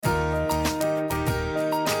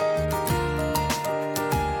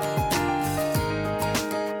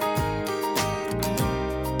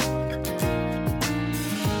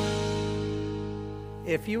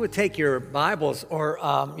If you would take your Bibles, or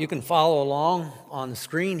you can follow along on the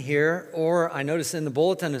screen here, or I notice in the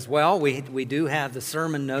bulletin as well, we do have the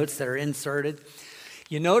sermon notes that are inserted.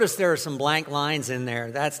 You notice there are some blank lines in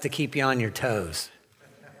there. That's to keep you on your toes.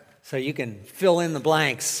 So you can fill in the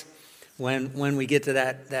blanks when we get to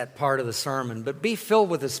that part of the sermon. But be filled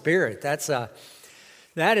with the Spirit.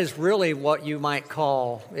 That is really what you might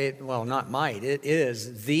call it. Well, not might. It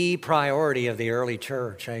is the priority of the early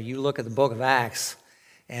church. You look at the book of Acts,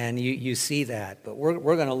 and you see that. But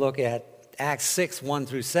we're going to look at Acts 6, 1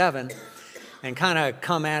 through 7, and kind of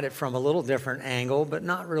come at it from a little different angle, but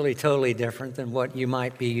not really totally different than what you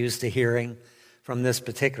might be used to hearing from this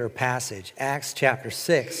particular passage. Acts chapter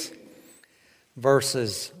 6,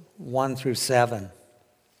 verses 1 through 7.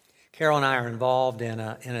 Carol and I are involved in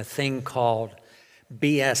a thing called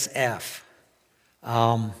BSF.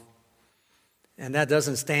 And that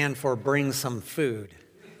doesn't stand for Bring Some Food.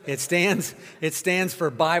 It stands for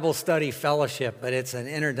Bible Study Fellowship, but it's an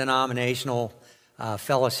interdenominational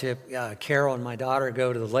fellowship. Carol and my daughter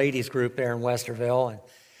go to the ladies group there in Westerville,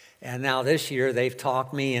 and now this year they've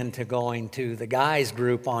talked me into going to the guys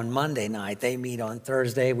group on Monday night. They meet on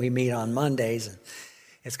Thursday, we meet on Mondays. And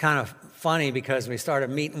it's kind of funny because we started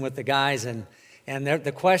meeting with the guys, and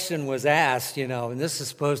the question was asked, and this is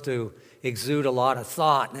supposed to exude a lot of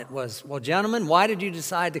thought, and it was, well, gentlemen, why did you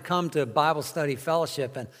decide to come to Bible Study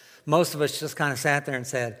Fellowship? And most of us just kind of sat there and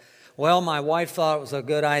said, well, my wife thought it was a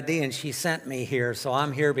good idea, and she sent me here, so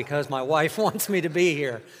I'm here because my wife wants me to be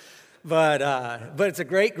here. But it's a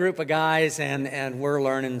great group of guys, and we're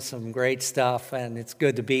learning some great stuff, and it's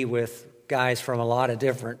good to be with guys from a lot of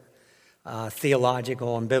different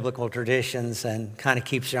theological and biblical traditions, and kind of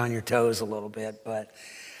keeps you on your toes a little bit. But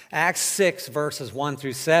Acts 6, verses 1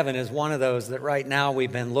 through 7 is one of those that right now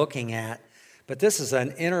we've been looking at. But this is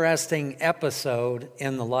an interesting episode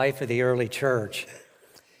in the life of the early church.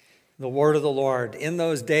 The word of the Lord. In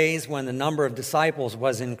those days when the number of disciples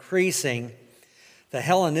was increasing, the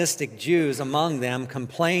Hellenistic Jews among them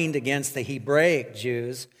complained against the Hebraic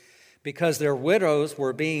Jews because their widows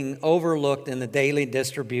were being overlooked in the daily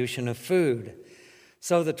distribution of food.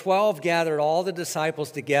 So the 12 gathered all the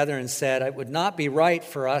disciples together and said, it would not be right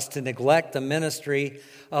for us to neglect the ministry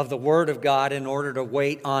of the Word of God in order to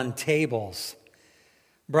wait on tables.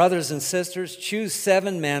 Brothers and sisters, choose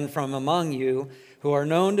 7 men from among you who are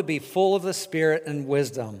known to be full of the Spirit and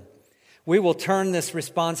wisdom. We will turn this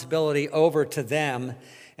responsibility over to them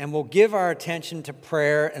and will give our attention to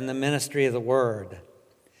prayer and the ministry of the Word.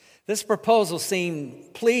 This proposal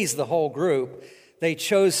pleased the whole group. They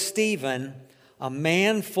chose Stephen, a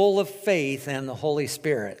man full of faith and the Holy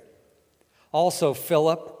Spirit. Also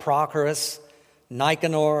Philip, Prochorus,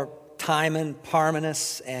 Nicanor, Timon,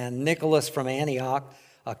 Parmenas, and Nicholas from Antioch,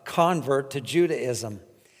 a convert to Judaism.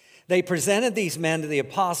 They presented these men to the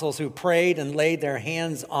apostles, who prayed and laid their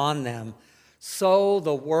hands on them. So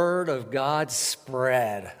the word of God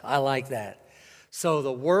spread. I like that. So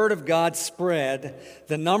the word of God spread.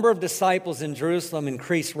 The number of disciples in Jerusalem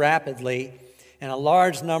increased rapidly, and a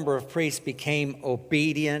large number of priests became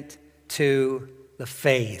obedient to the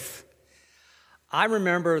faith. I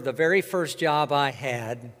remember the very first job I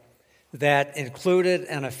had that included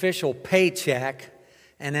an official paycheck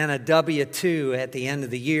and then a W-2 at the end of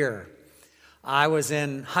the year. I was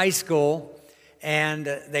in high school, and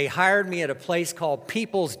they hired me at a place called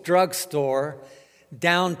People's Drug Store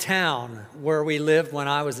downtown where we lived when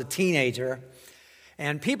I was a teenager.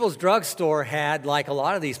 And People's Drug Store had, like a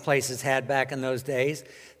lot of these places had back in those days,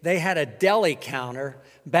 they had a deli counter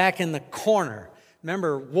back in the corner.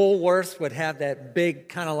 Remember, Woolworths would have that big,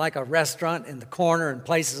 kind of like a restaurant in the corner and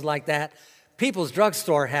places like that. People's Drug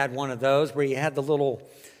Store had one of those where you had the little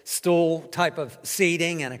stool type of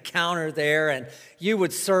seating and a counter there, and you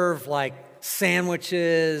would serve like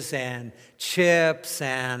sandwiches and chips,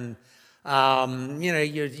 and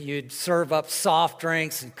you'd serve up soft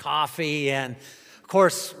drinks and coffee. And of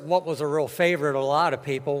course, what was a real favorite of a lot of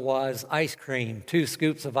people was ice cream, 2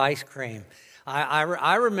 scoops of ice cream.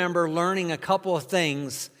 I remember learning a couple of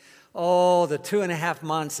things, the 2.5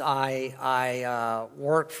 months I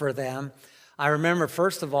worked for them. I remember,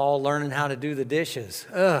 first of all, learning how to do the dishes.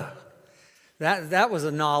 That was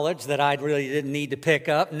a knowledge that I really didn't need to pick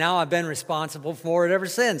up. Now I've been responsible for it ever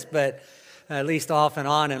since, but at least off and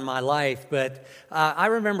on in my life. But I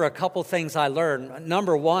remember a couple things I learned.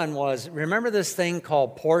 Number one was, remember this thing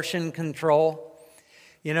called portion control?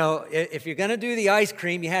 If you're going to do the ice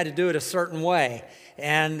cream, you had to do it a certain way.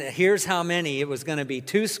 And here's how many. It was going to be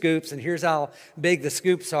 2 scoops, and here's how big the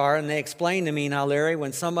scoops are. And they explained to me, now, Larry,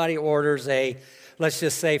 when somebody orders let's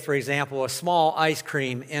just say, for example, a small ice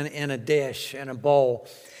cream in a dish, in a bowl,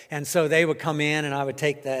 And so they would come in and I would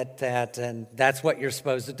take that, and that's what you're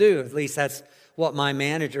supposed to do. At least that's what my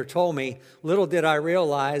manager told me. Little did I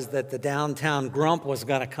realize that the downtown grump was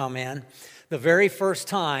going to come in. The very first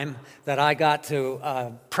time that I got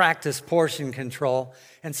to practice portion control.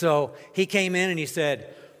 And so he came in and he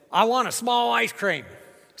said, I want a small ice cream.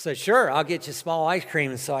 I said, sure, I'll get you small ice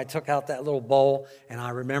cream. And so I took out that little bowl and I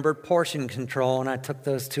remembered portion control, and I took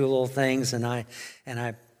those two little things and I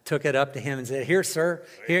took it up to him and said, here, sir,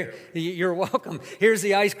 here, you're welcome. Here's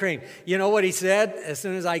the ice cream. You know what he said? As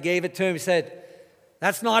soon as I gave it to him, he said,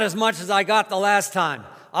 that's not as much as I got the last time.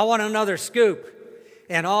 I want another scoop.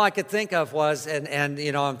 And all I could think of was, and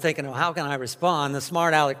you know, I'm thinking, well, how can I respond? The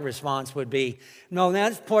smart aleck response would be, no,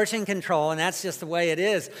 that's portion control, and that's just the way it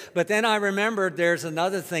is. But then I remembered there's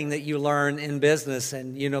another thing that you learn in business,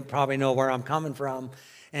 and you probably know where I'm coming from,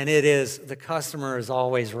 and it is the customer is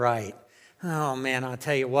always right. Oh, man, I'll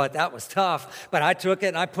tell you what, that was tough. But I took it,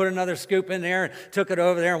 and I put another scoop in there, and took it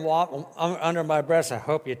over there and walked under my breath. I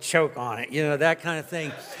hope you choke on it, that kind of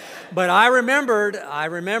thing. But I remembered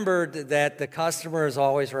that the customer is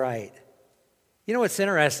always right. You know what's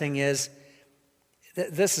interesting is,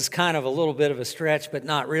 this is kind of a little bit of a stretch, but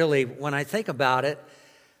not really. When I think about it,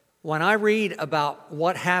 when I read about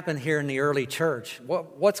what happened here in the early church,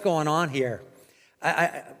 what's going on here,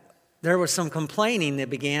 there was some complaining that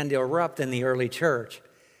began to erupt in the early church.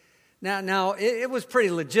 Now, it was pretty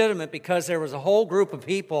legitimate because there was a whole group of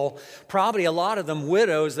people, probably a lot of them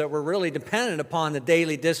widows, that were really dependent upon the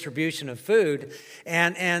daily distribution of food.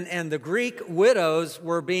 And the Greek widows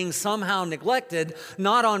were being somehow neglected,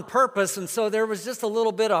 not on purpose. And so there was just a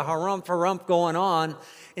little bit of harump going on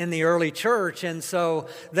in the early church. And so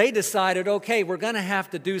they decided, okay, we're going to have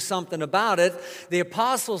to do something about it. The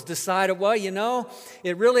apostles decided, well,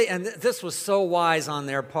 it really, and this was so wise on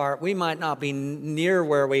their part. We might not be near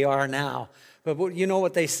where we are now. But you know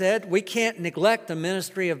what they said? We can't neglect the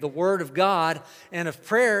ministry of the Word of God and of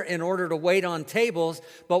prayer in order to wait on tables.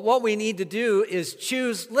 But what we need to do is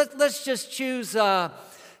choose, let's just choose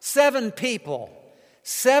 7 people.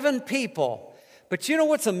 7 people. But you know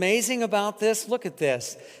what's amazing about this? Look at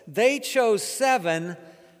this. They chose 7,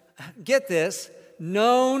 get this,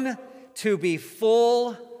 known to be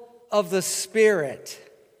full of the Spirit.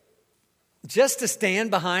 Just to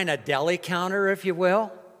stand behind a deli counter, if you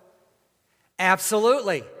will?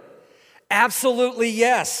 Absolutely. Absolutely,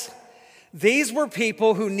 yes. These were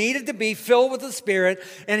people who needed to be filled with the Spirit.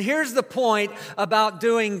 And here's the point about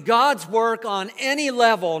doing God's work on any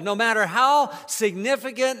level, no matter how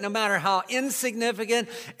significant, no matter how insignificant,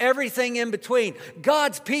 everything in between.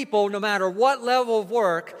 God's people, no matter what level of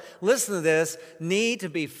work, listen to this, need to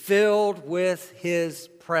be filled with His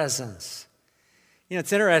presence.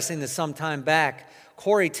 It's interesting that some time back,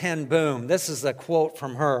 Corrie ten Boom, this is a quote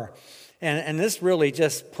from her. And this really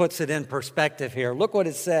just puts it in perspective here. Look what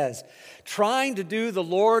it says. Trying to do the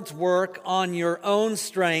Lord's work on your own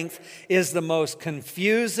strength is the most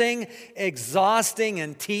confusing, exhausting,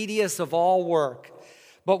 and tedious of all work.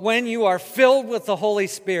 But when you are filled with the Holy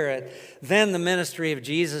Spirit, then the ministry of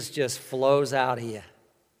Jesus just flows out of you.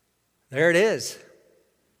 There it is.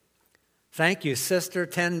 Thank you, Sister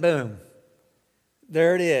ten Boom.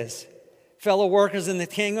 There it is. Fellow workers in the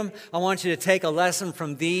kingdom, I want you to take a lesson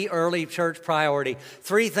from the early church priority.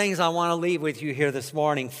 3 things I want to leave with you here this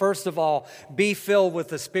morning. First of all, be filled with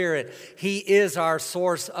the Spirit. He is our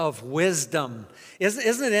source of wisdom.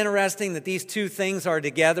 Isn't it interesting that these 2 things are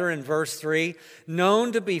together in verse 3?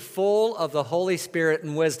 Known to be full of the Holy Spirit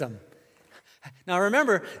and wisdom. Now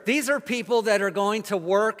remember, these are people that are going to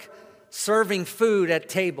work serving food at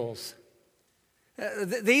tables.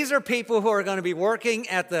 These are people who are going to be working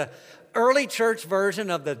at the early church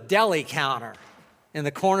version of the deli counter in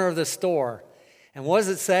the corner of the store. And what does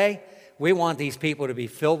it say? We want these people to be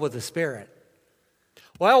filled with the Spirit.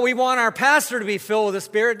 Well, we want our pastor to be filled with the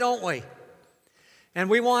Spirit, don't we? And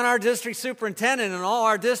we want our district superintendent and all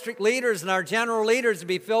our district leaders and our general leaders to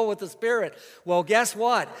be filled with the Spirit. Well, guess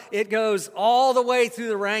what? It goes all the way through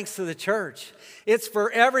the ranks of the church. It's for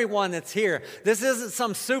everyone that's here. This isn't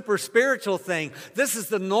some super spiritual thing. This is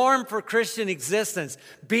the norm for Christian existence.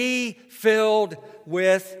 Be filled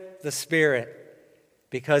with the Spirit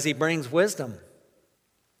because He brings wisdom.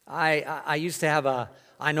 I used to have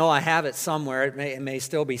I know I have it somewhere. It may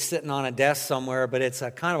still be sitting on a desk somewhere, but it's a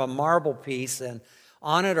kind of a marble piece, and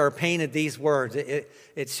on it are painted these words.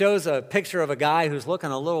 It shows a picture of a guy who's looking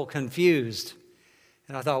a little confused.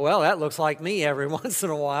 And I thought, well, that looks like me every once in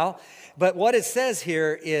a while. But what it says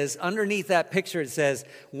here is, underneath that picture, it says,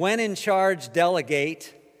 when in charge,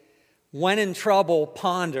 delegate. When in trouble,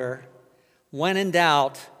 ponder. When in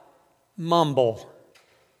doubt, mumble.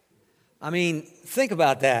 I mean, think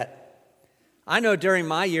about that. I know during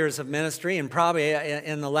my years of ministry, and probably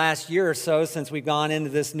in the last year or so since we've gone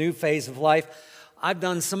into this new phase of life, I've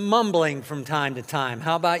done some mumbling from time to time.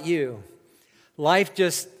 How about you? Life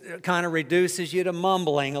just kind of reduces you to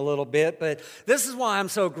mumbling a little bit, but this is why I'm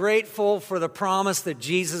so grateful for the promise that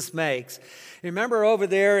Jesus makes. Remember over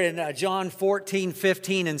there in John 14,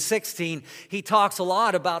 15, and 16, he talks a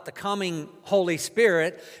lot about the coming Holy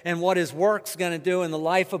Spirit and what his work's going to do in the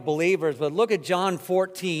life of believers. But look at John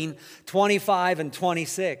 14, 25, and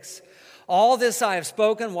 26. All this I have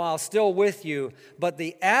spoken while still with you, but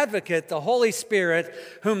the Advocate, the Holy Spirit,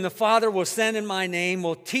 whom the Father will send in my name,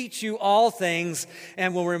 will teach you all things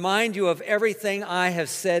and will remind you of everything I have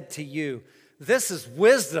said to you. This is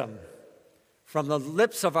wisdom from the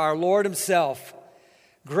lips of our Lord himself,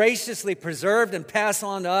 graciously preserved and passed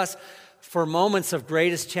on to us for moments of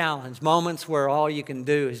greatest challenge, moments where all you can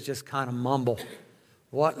do is just kind of mumble.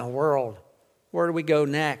 What in the world? Where do we go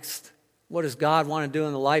next? What does God want to do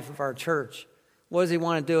in the life of our church? What does he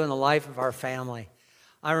want to do in the life of our family?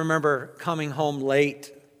 I remember coming home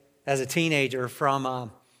late as a teenager from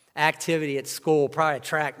activity at school, probably a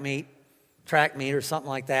track meet or something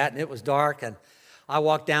like that, and it was dark, and I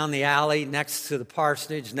walked down the alley next to the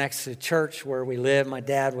parsonage, next to the church where we live. My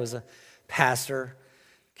dad was a pastor.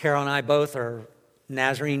 Carol and I both are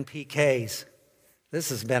Nazarene PKs. This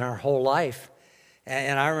has been our whole life.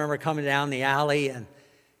 And I remember coming down the alley, and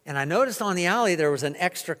I noticed on the alley there was an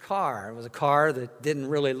extra car. It was a car that didn't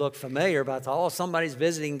really look familiar, but I thought, oh, somebody's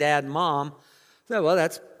visiting Dad and Mom. So, well,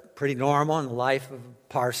 that's pretty normal in the life of a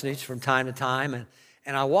parsonage from time to time.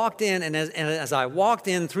 And I walked in, and as I walked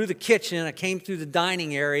in through the kitchen, I came through the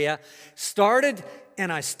dining area,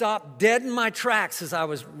 and I stopped dead in my tracks as I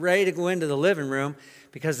was ready to go into the living room,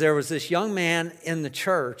 because there was this young man in the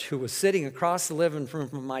church who was sitting across the living room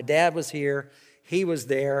from my dad was here. He was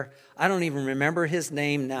there. I don't even remember his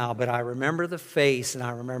name now, but I remember the face and I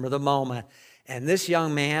remember the moment. And this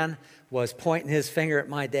young man was pointing his finger at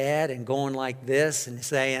my dad and going like this and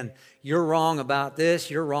saying, "You're wrong about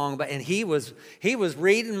this, you're wrong about," and he was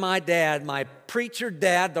reading my dad, my preacher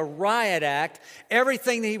dad, the riot act,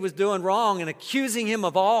 everything that he was doing wrong and accusing him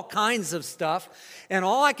of all kinds of stuff. And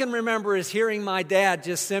all I can remember is hearing my dad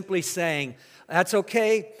just simply saying, "That's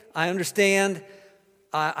okay, I understand.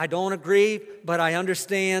 I don't agree, but I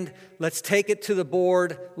understand. Let's take it to the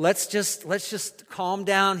board. Let's just calm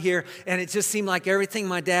down here." And it just seemed like everything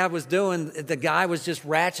my dad was doing, the guy was just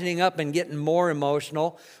ratcheting up and getting more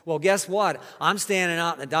emotional. Well, guess what? I'm standing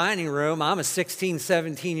out in the dining room. I'm a 16,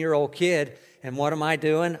 17-year-old kid. And what am I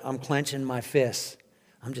doing? I'm clenching my fists.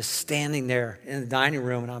 I'm just standing there in the dining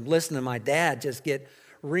room, and I'm listening to my dad just get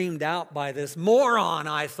reamed out by this moron,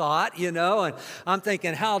 I thought, and I'm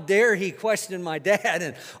thinking, how dare he question my dad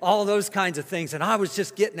and all those kinds of things. And I was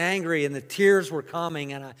just getting angry, and the tears were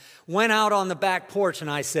coming, and I went out on the back porch,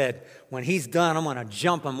 and I said, when he's done, I'm going to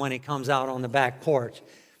jump him when he comes out on the back porch.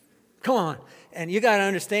 Come on. And you got to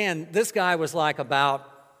understand, this guy was like about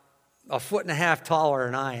 1.5 feet taller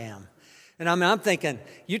than I am. And I'm thinking,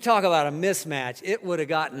 you talk about a mismatch. It would have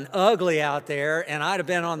gotten ugly out there, and I'd have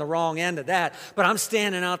been on the wrong end of that. But I'm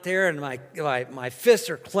standing out there, and my fists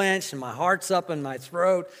are clenched, and my heart's up in my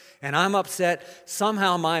throat, and I'm upset.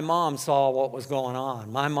 Somehow my mom saw what was going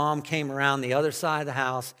on. My mom came around the other side of the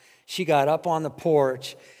house. She got up on the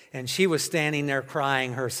porch, and she was standing there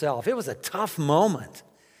crying herself. It was a tough moment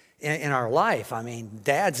in our life. I mean,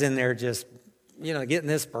 Dad's in there just, getting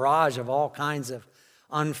this barrage of all kinds of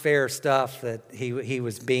unfair stuff that he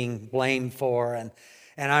was being blamed for. And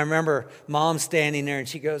I remember Mom standing there, and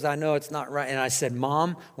she goes, "I know it's not right." And I said,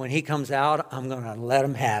 "Mom, when he comes out, I'm going to let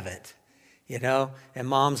him have it." And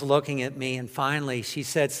Mom's looking at me, and finally she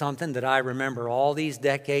said something that I remember all these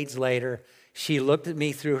decades later. She looked at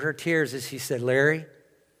me through her tears and she said, "Larry,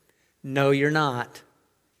 no, you're not,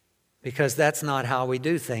 because that's not how we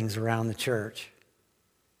do things around the church."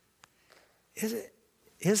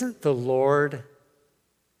 Isn't the Lord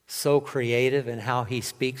so creative in how he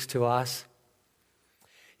speaks to us?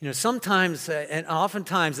 Sometimes, and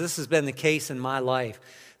oftentimes this has been the case in my life,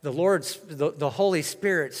 the Holy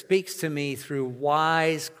Spirit speaks to me through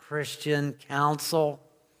wise Christian counsel,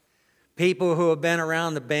 people who have been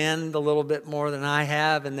around the bend a little bit more than I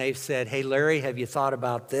have, and they've said, "Hey, Larry, have you thought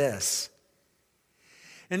about this?"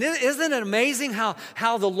 And isn't it amazing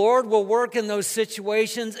how the Lord will work in those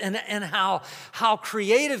situations and how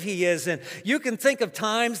creative he is? And you can think of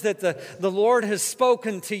times that the Lord has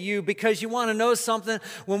spoken to you because you want to know something.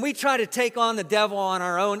 When we try to take on the devil on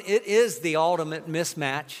our own, it is the ultimate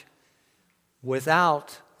mismatch.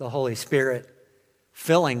 Without the Holy Spirit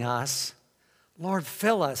filling us, Lord,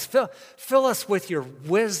 fill us. Fill us with your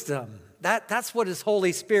wisdom That's what His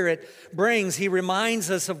Holy Spirit brings. He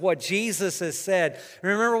reminds us of what Jesus has said.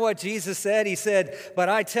 Remember what Jesus said? He said, but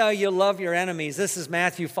I tell you, love your enemies. This is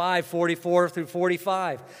Matthew 5:44 through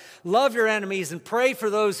 45. Love your enemies and pray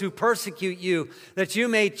for those who persecute you, that you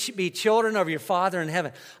may be children of your Father in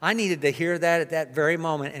heaven. I needed to hear that at that very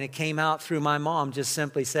moment, and it came out through my mom just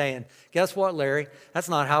simply saying, guess what, Larry? That's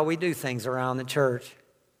not how we do things around the church.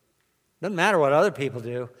 Doesn't matter what other people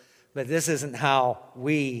do, but this isn't how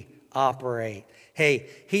we operate. Hey,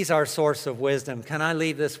 He's our source of wisdom. Can I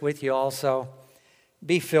leave this with you also?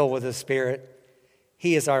 Be filled with the Spirit.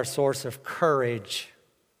 He is our source of courage.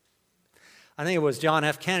 I think it was John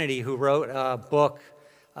F. Kennedy who wrote a book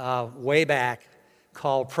way back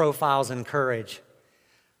called Profiles in Courage.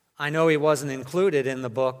 I know he wasn't included in the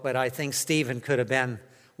book, but I think Stephen could have been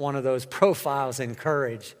one of those profiles in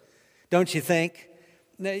courage. Don't you think?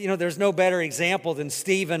 You know, there's no better example than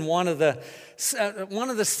Stephen, one of the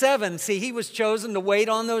seven. See, he was chosen to wait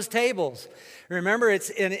on those tables. Remember, it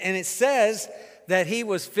says that he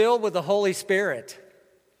was filled with the Holy Spirit.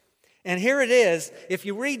 And here it is. If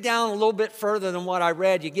you read down a little bit further than what I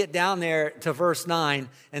read, you get down there to verse 9,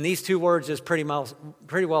 and these two words just pretty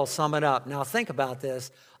well sum it up. Now think about this.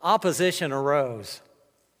 Opposition arose.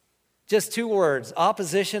 Just two words.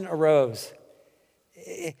 Opposition arose.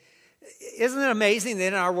 Isn't it amazing that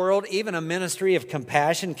in our world, even a ministry of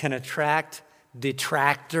compassion can attract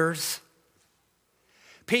detractors?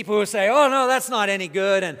 People who say, oh, no, that's not any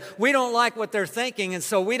good, and we don't like what they're thinking, and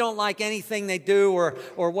so we don't like anything they do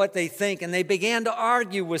or what they think. And they began to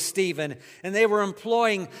argue with Stephen, and they were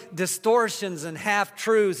employing distortions and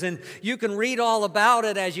half-truths, and you can read all about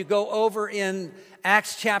it as you go over in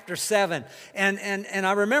Acts chapter 7. And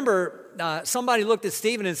I remember somebody looked at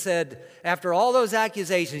Stephen and said, after all those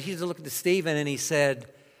accusations, he looked at Stephen and he said,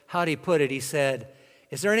 how did he put it? He said,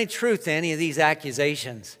 is there any truth to any of these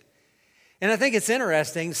accusations? And I think it's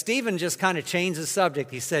interesting. Stephen just kind of changed the subject.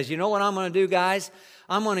 He says, you know what I'm going to do, guys?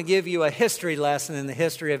 I'm going to give you a history lesson in the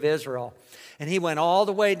history of Israel. And he went all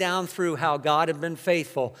the way down through how God had been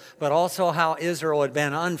faithful, but also how Israel had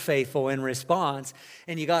been unfaithful in response.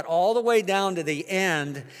 And you got all the way down to the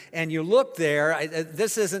end, and you look there.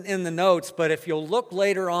 This isn't in the notes, but if you'll look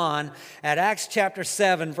later on at Acts chapter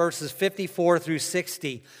 7, verses 54 through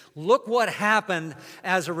 60, look what happened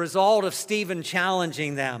as a result of Stephen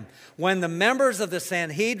challenging them. When the members of the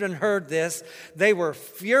Sanhedrin heard this, they were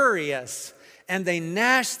furious, and they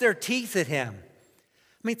gnashed their teeth at him.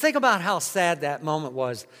 I mean, think about how sad that moment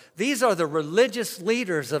was. These are the religious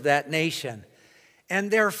leaders of that nation,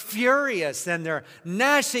 and they're furious, and they're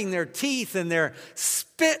gnashing their teeth, and they're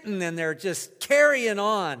spitting, and they're just carrying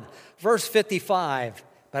on. Verse 55,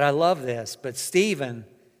 but I love this. But Stephen,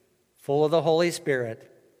 full of the Holy Spirit,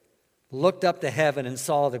 looked up to heaven and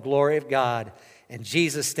saw the glory of God and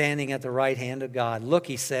Jesus standing at the right hand of God. Look,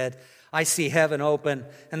 he said, I see heaven open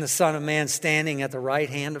and the Son of Man standing at the right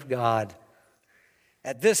hand of God.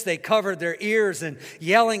 At this, they covered their ears and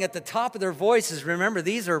yelling at the top of their voices. Remember,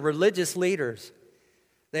 these are religious leaders.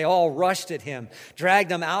 They all rushed at him,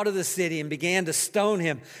 dragged him out of the city, and began to stone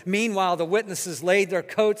him. Meanwhile, the witnesses laid their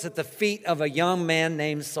coats at the feet of a young man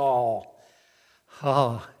named Saul.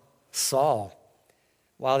 Oh, Saul.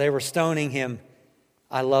 While they were stoning him,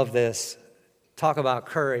 I love this. Talk about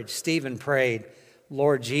courage. Stephen prayed,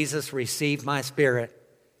 Lord Jesus, receive my spirit.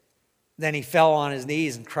 Then he fell on his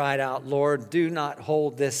knees and cried out, Lord, do not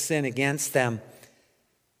hold this sin against them.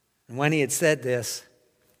 And when he had said this,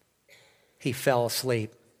 he fell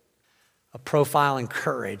asleep. A profile in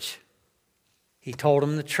courage. He told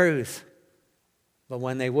them the truth, but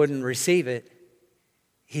when they wouldn't receive it,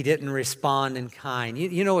 he didn't respond in kind.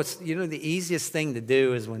 You know the easiest thing to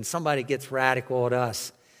do is when somebody gets radical at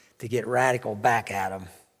us, to get radical back at them.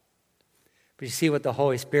 But you see what the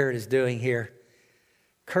Holy Spirit is doing here?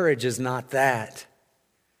 Courage is not that.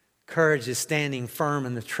 Courage is standing firm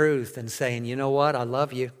in the truth and saying, you know what, I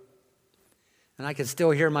love you. And I can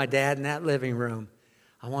still hear my dad in that living room.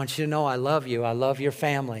 I want you to know I love you. I love your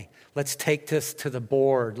family. Let's take this to the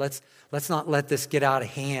board. Let's not let this get out of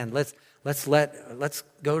hand. Let's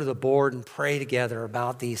go to the board and pray together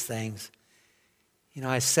about these things. You know,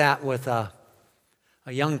 I sat with a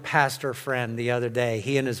young pastor friend the other day,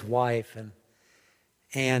 he and his wife,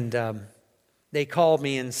 and they called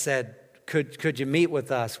me and said, could you meet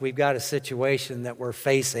with us? We've got a situation that we're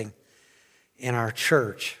facing in our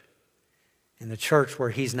church, in the church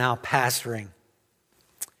where he's now pastoring.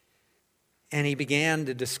 And he began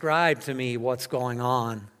to describe to me what's going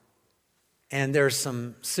on. And there's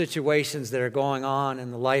some situations that are going on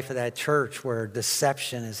in the life of that church where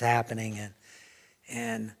deception is happening.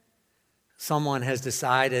 And someone has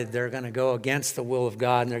decided they're going to go against the will of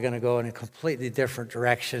God and they're going to go in a completely different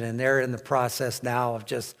direction, and they're in the process now of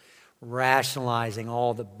just rationalizing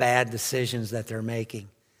all the bad decisions that they're making.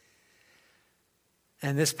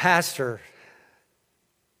 And this pastor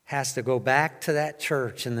has to go back to that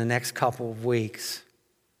church in the next couple of weeks,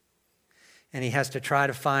 and he has to try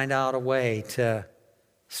to find out a way to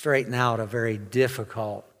straighten out a very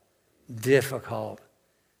difficult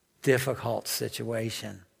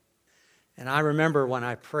situation. And I remember when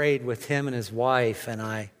I prayed with him and his wife,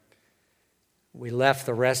 and we left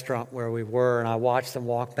the restaurant where we were, and I watched them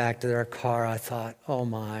walk back to their car, I thought, oh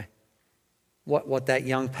my, what that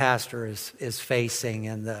young pastor is facing,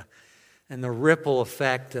 and the ripple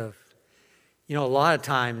effect of, a lot of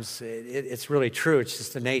times it's really true. It's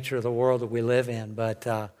just the nature of the world that we live in.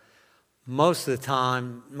 But most of the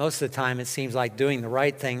time, it seems like doing the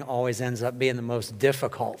right thing always ends up being the most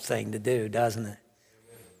difficult thing to do, doesn't it?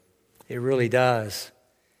 It really does.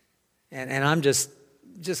 And I'm just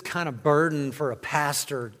kind of burdened for a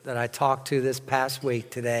pastor that I talked to this past week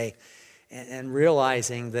today, and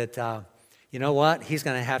realizing that, you know what? He's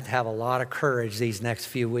going to have a lot of courage these next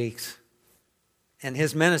few weeks. And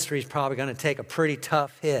his ministry is probably going to take a pretty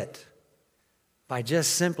tough hit by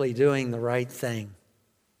just simply doing the right thing.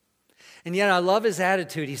 And yet I love his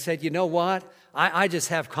attitude. He said, you know what? I just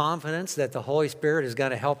have confidence that the Holy Spirit is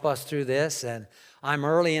going to help us through this. And I'm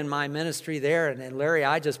early in my ministry there. And Larry,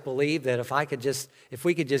 I just believe that if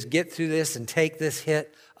we could just get through this and take this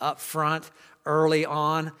hit up front early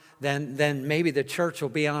on, then maybe the church will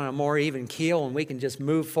be on a more even keel, and we can just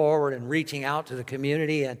move forward and reaching out to the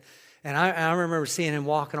community. And I remember seeing him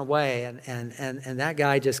walking away, and that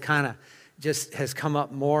guy just kind of has come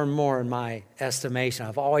up more and more in my estimation.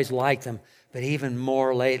 I've always liked him, but even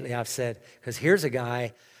more lately I've said, because here's a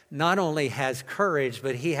guy not only has courage,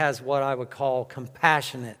 but he has what I would call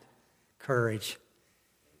compassionate courage.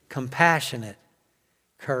 Compassionate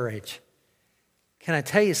courage. Can I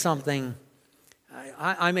tell you something?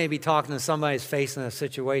 I may be talking to somebody who's facing a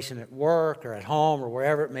situation at work or at home or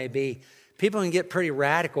wherever it may be. People can get pretty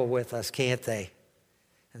radical with us, can't they?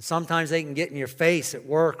 And sometimes they can get in your face at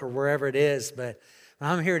work or wherever it is. But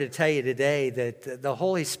I'm here to tell you today that the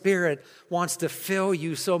Holy Spirit wants to fill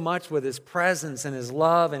you so much with His presence and His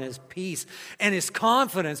love and His peace and His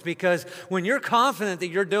confidence. Because when you're confident that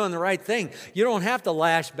you're doing the right thing, you don't have to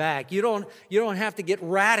lash back. You don't have to get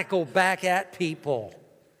radical back at people.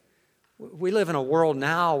 We live in a world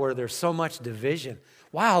now where there's so much division.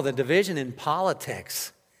 Wow, the division in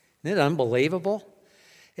politics. Isn't it unbelievable?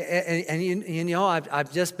 And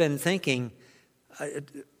I've just been thinking,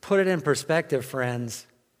 put it in perspective, friends.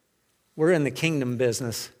 We're in the kingdom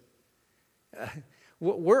business.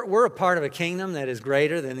 We're a part of a kingdom that is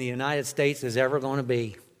greater than the United States is ever going to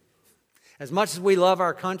be. As much as we love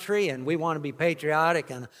our country and we want to be patriotic,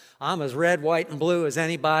 and I'm as red, white, and blue as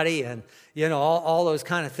anybody, and all those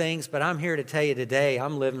kind of things, but I'm here to tell you today,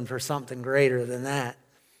 I'm living for something greater than that.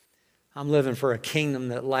 I'm living for a kingdom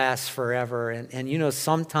that lasts forever. And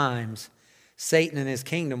sometimes Satan and his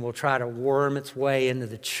kingdom will try to worm its way into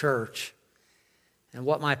the church. And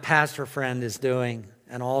what my pastor friend is doing,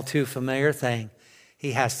 an all too familiar thing,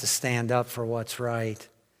 he has to stand up for what's right.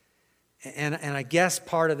 And I guess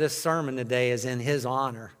part of this sermon today is in his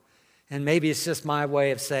honor. And maybe it's just my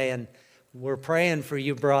way of saying, we're praying for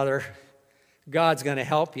you, brother. God's going to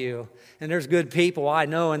help you. And there's good people I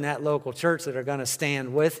know in that local church that are going to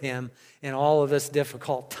stand with him in all of this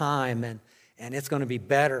difficult time. And it's going to be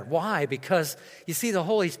better. Why? Because, you see, the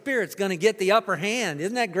Holy Spirit's going to get the upper hand.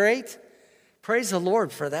 Isn't that great? Praise the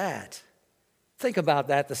Lord for that. Think about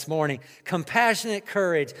that this morning. Compassionate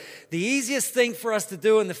courage. The easiest thing for us to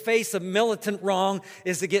do in the face of militant wrong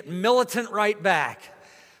is to get militant right back.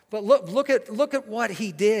 But look at what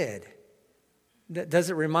he did. Does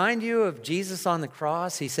it remind you of Jesus on the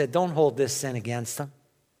cross? He said, don't hold this sin against them.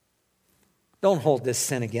 Don't hold this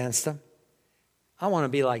sin against them. I want to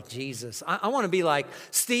be like Jesus. I want to be like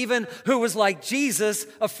Stephen, who was like Jesus,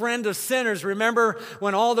 a friend of sinners. Remember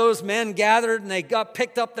when all those men gathered and they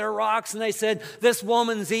picked up their rocks and they said, this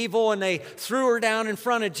woman's evil, and they threw her down in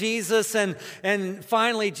front of Jesus. And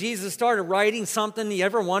finally Jesus started writing something. You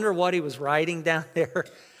ever wonder what he was writing down there?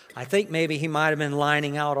 I think maybe he might have been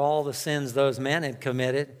lining out all the sins those men had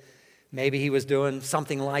committed. Maybe he was doing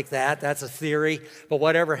something like that. That's a theory. But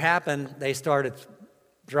whatever happened, they started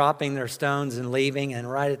dropping their stones and leaving. And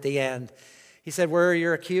right at the end, he said, where are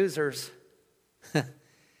your accusers?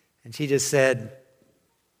 And she just said,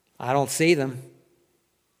 I don't see them.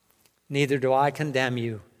 Neither do I condemn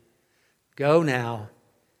you. Go now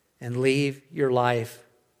and leave your life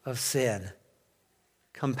of sin.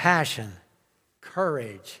 Compassion,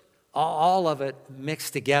 courage, all of it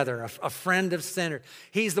mixed together, a friend of sinners.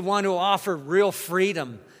 He's the one who offered real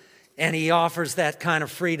freedom, and he offers that kind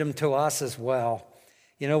of freedom to us as well.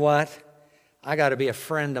 You know what? I got to be a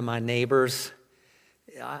friend to my neighbors.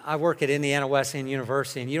 I work at Indiana Wesleyan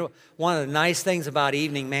University, and one of the nice things about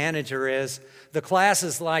evening manager is the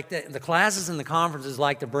classes and the conferences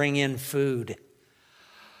like to bring in food.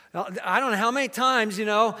 I don't know how many times,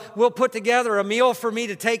 we'll put together a meal for me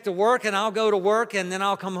to take to work, and I'll go to work, and then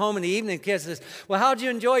I'll come home in the evening. The kid says, well, how'd you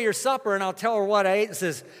enjoy your supper? And I'll tell her what I ate, and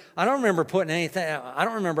says, I don't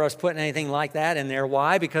remember us putting anything like that in there.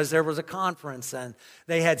 Why? Because there was a conference, and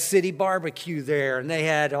they had city barbecue there, and they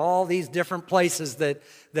had all these different places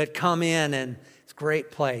that come in, and it's a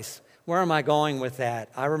great place. Where am I going with that?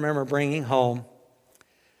 I remember bringing home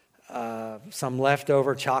some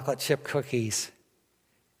leftover chocolate chip cookies.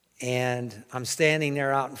 And I'm standing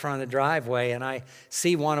there out in front of the driveway, and I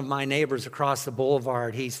see one of my neighbors across the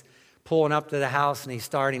boulevard. He's pulling up to the house, and he's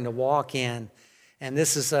starting to walk in. And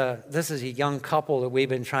this is a young couple that we've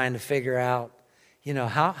been trying to figure out,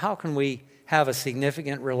 how can we have a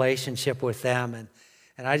significant relationship with them?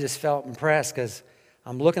 And I just felt impressed because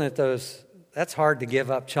I'm looking at those. That's hard to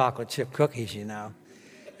give up chocolate chip cookies, And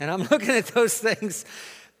I'm looking at those things.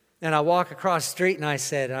 And I walk across the street, and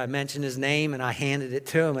I mentioned his name, and I handed it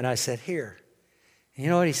to him, and I said, here. And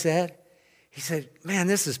you know what he said? He said, man,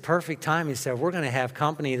 this is perfect time. He said, we're going to have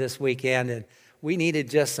company this weekend, and we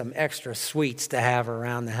needed just some extra sweets to have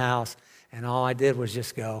around the house. And all I did was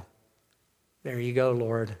just go, there you go,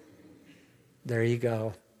 Lord. There you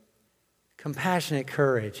go. Compassionate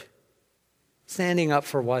courage. Standing up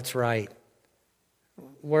for what's right,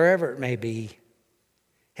 wherever it may be.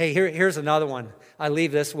 Hey, here's another one. I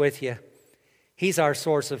leave this with you. He's our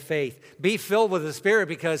source of faith. Be filled with the Spirit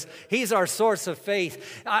because He's our source of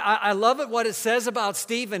faith. I love it what it says about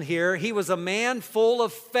Stephen here. He was a man full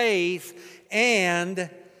of faith and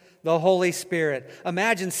the Holy Spirit.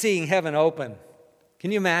 Imagine seeing heaven open.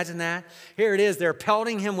 Can you imagine that? Here it is. They're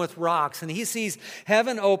pelting him with rocks, and he sees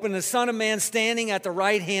heaven open, the Son of Man standing at the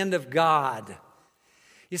right hand of God.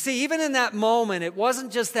 You see, even in that moment, it wasn't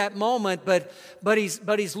just that moment, but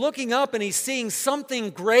he's looking up and he's seeing something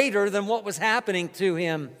greater than what was happening to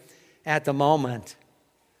him at the moment.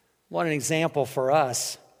 What an example for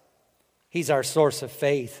us. He's our source of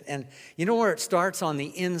faith. And you know where it starts? On the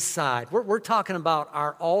inside. We're talking about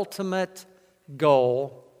our ultimate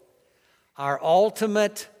goal, our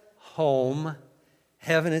ultimate home,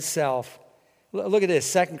 heaven itself. Look at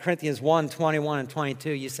this, 2 Corinthians 1, 21 and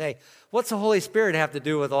 22. You say, what's the Holy Spirit have to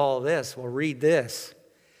do with all of this? Well, read this.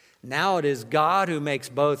 Now it is God who makes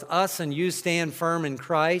both us and you stand firm in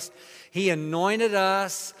Christ. He anointed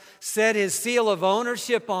us, set His seal of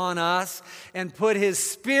ownership on us, and put His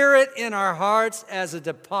Spirit in our hearts as a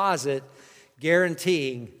deposit,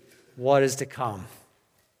 guaranteeing what is to come.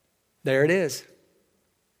 There it is.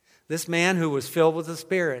 This man who was filled with the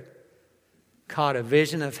Spirit caught a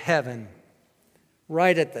vision of heaven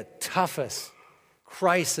right at the toughest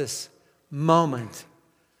crisis moment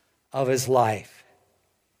of his life.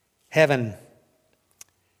 Heaven.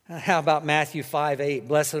 How about Matthew 5:8?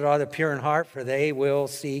 Blessed are the pure in heart, for they will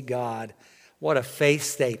see God. What a faith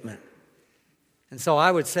statement. And so I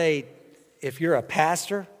would say, if you're a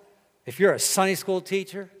pastor, if you're a Sunday school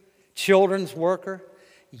teacher, children's worker,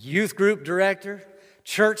 youth group director,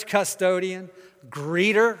 church custodian,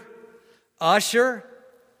 greeter, usher,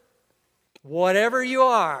 whatever you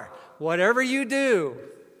are, whatever you do,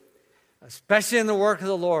 especially in the work of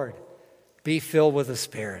the Lord, be filled with the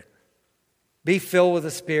Spirit. Be filled with the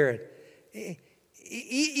Spirit.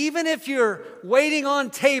 Even if you're waiting on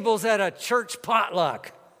tables at a church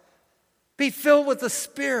potluck, be filled with the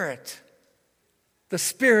Spirit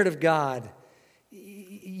of God.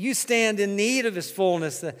 You stand in need of His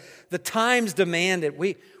fullness. The times demand it.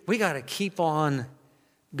 We got to keep on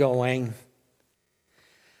going.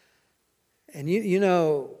 And you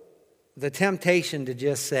know, the temptation to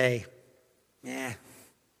just say, I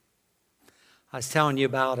was telling you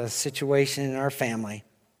about a situation in our family.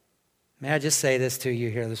 May I just say this to you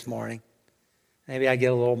here this morning? Maybe I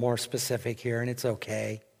get a little more specific here, and it's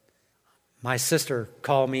okay. My sister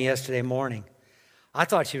called me yesterday morning. I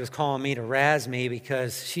thought she was calling me to razz me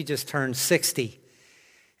because she just turned 60.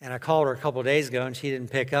 And I called her a couple of days ago, and she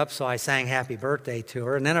didn't pick up, so I sang happy birthday to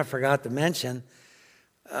her. And then I forgot to mention,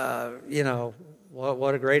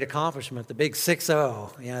 what a great accomplishment, the big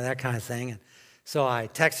 6-0, that kind of thing. And so I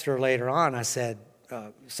texted her later on. I said,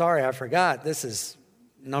 sorry, I forgot. This is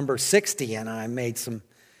number 60. And I made some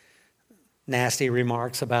nasty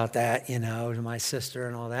remarks about that, to my sister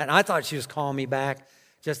and all that. And I thought she was calling me back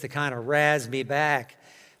just to kind of razz me back.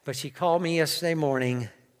 But she called me yesterday morning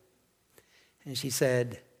And she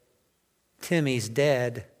said, "Timmy's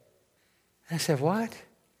dead." And I said, "What?"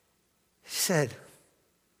 She said,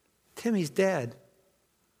 "Timmy's dead.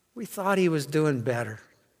 We thought he was doing better.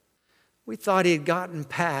 We thought he had gotten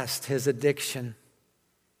past his addiction.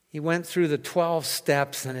 He went through the 12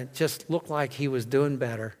 steps and it just looked like he was doing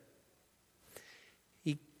better."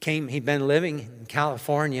 He'd been living in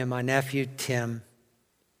California. My nephew, Tim,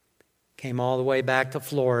 came all the way back to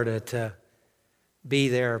Florida to be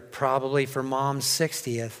there probably for Mom's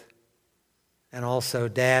 60th and also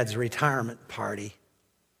Dad's retirement party.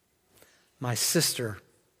 My sister,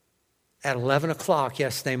 at 11 o'clock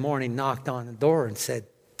yesterday morning, knocked on the door and said,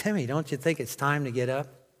 "Timmy, don't you think it's time to get up?"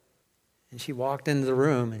 And she walked into the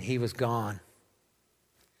room and he was gone.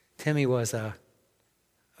 Timmy was a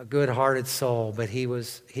good-hearted soul, but he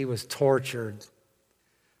was tortured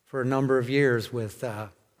for a number of years with,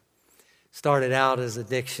 started out as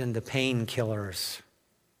addiction to painkillers.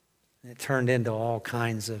 It turned into all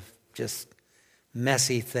kinds of just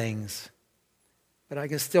messy things. But I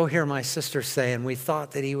can still hear my sister saying, "We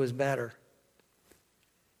thought that he was better.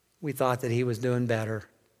 We thought that he was doing better."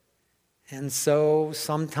 And so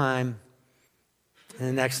sometime in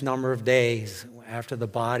the next number of days, after the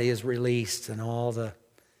body is released and all the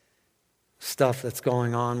stuff that's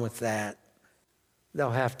going on with that,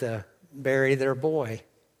 they'll have to bury their boy.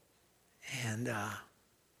 And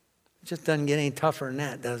it just doesn't get any tougher than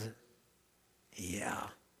that, does it? Yeah.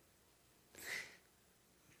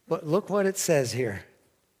 But look what it says here.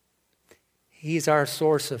 He's our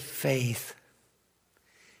source of faith.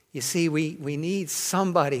 You see, we need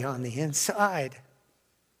somebody on the inside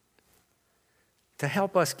to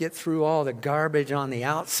help us get through all the garbage on the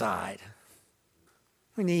outside.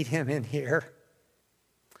 We need him in here.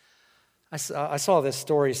 I saw this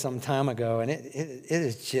story some time ago, and it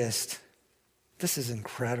is just, this is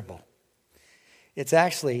incredible. It's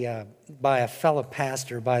actually by a fellow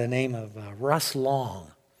pastor by the name of Russ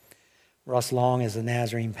Long. Russ Long is a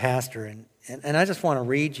Nazarene pastor, and I just want to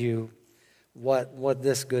read you what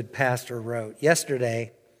this good pastor wrote.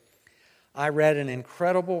 Yesterday, I read an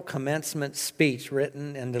incredible commencement speech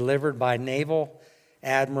written and delivered by Naval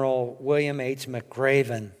Admiral William H.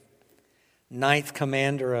 McRaven, 9th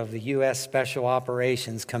Commander of the U.S. Special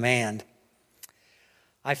Operations Command.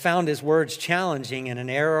 I found his words challenging in an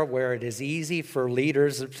era where it is easy for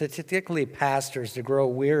leaders, particularly pastors, to grow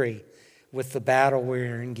weary with the battle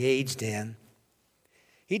we're engaged in.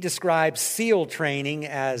 He describes SEAL training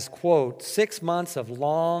as, quote, 6 months of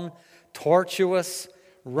long, tortuous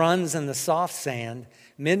runs in the soft sand,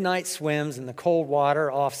 midnight swims in the cold water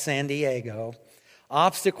off San Diego,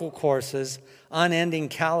 obstacle courses, unending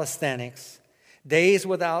calisthenics, days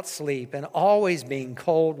without sleep, and always being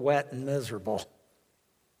cold, wet, and miserable.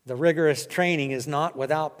 The rigorous training is not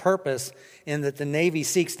without purpose in that the Navy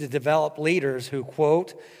seeks to develop leaders who,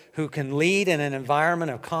 quote, who can lead in an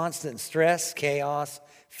environment of constant stress, chaos,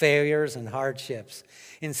 failures, and hardships.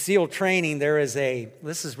 In SEAL training,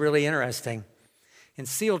 this is really interesting. In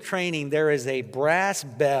SEAL training, there is a brass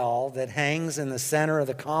bell that hangs in the center of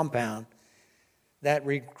the compound that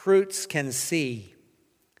recruits can see.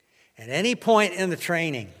 At any point in the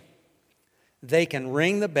training, they can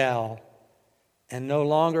ring the bell and no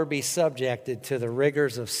longer be subjected to the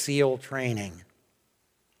rigors of SEAL training.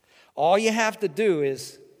 All you have to do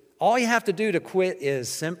to quit is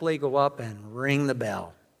simply go up and ring the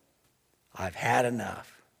bell. I've had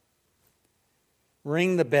enough.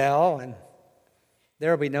 Ring the bell, and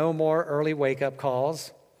there will be no more early wake-up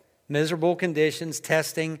calls, miserable conditions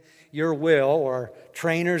testing your will, or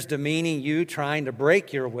trainers demeaning you trying to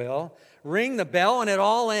break your will. Ring the bell and it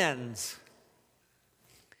all ends.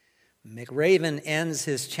 McRaven ends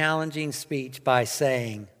his challenging speech by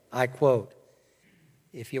saying, I quote,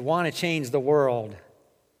 "If you want to change the world,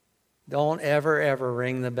 don't ever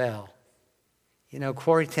ring the bell." You know,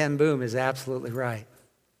 Corrie ten Boom is absolutely right.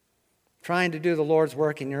 Trying to do the Lord's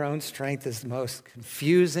work in your own strength is the most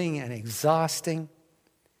confusing and exhausting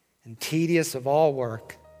and tedious of all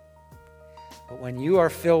work. But when you are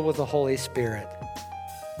filled with the Holy Spirit,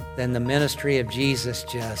 then the ministry of Jesus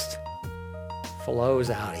just flows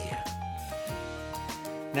out of you.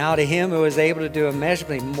 Now to him who is able to do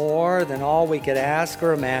immeasurably more than all we could ask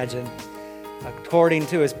or imagine, according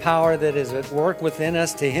to his power that is at work within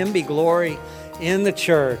us, to him be glory in the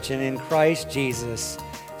church and in Christ Jesus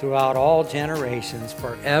throughout all generations,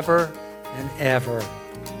 forever and ever.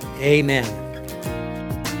 Amen.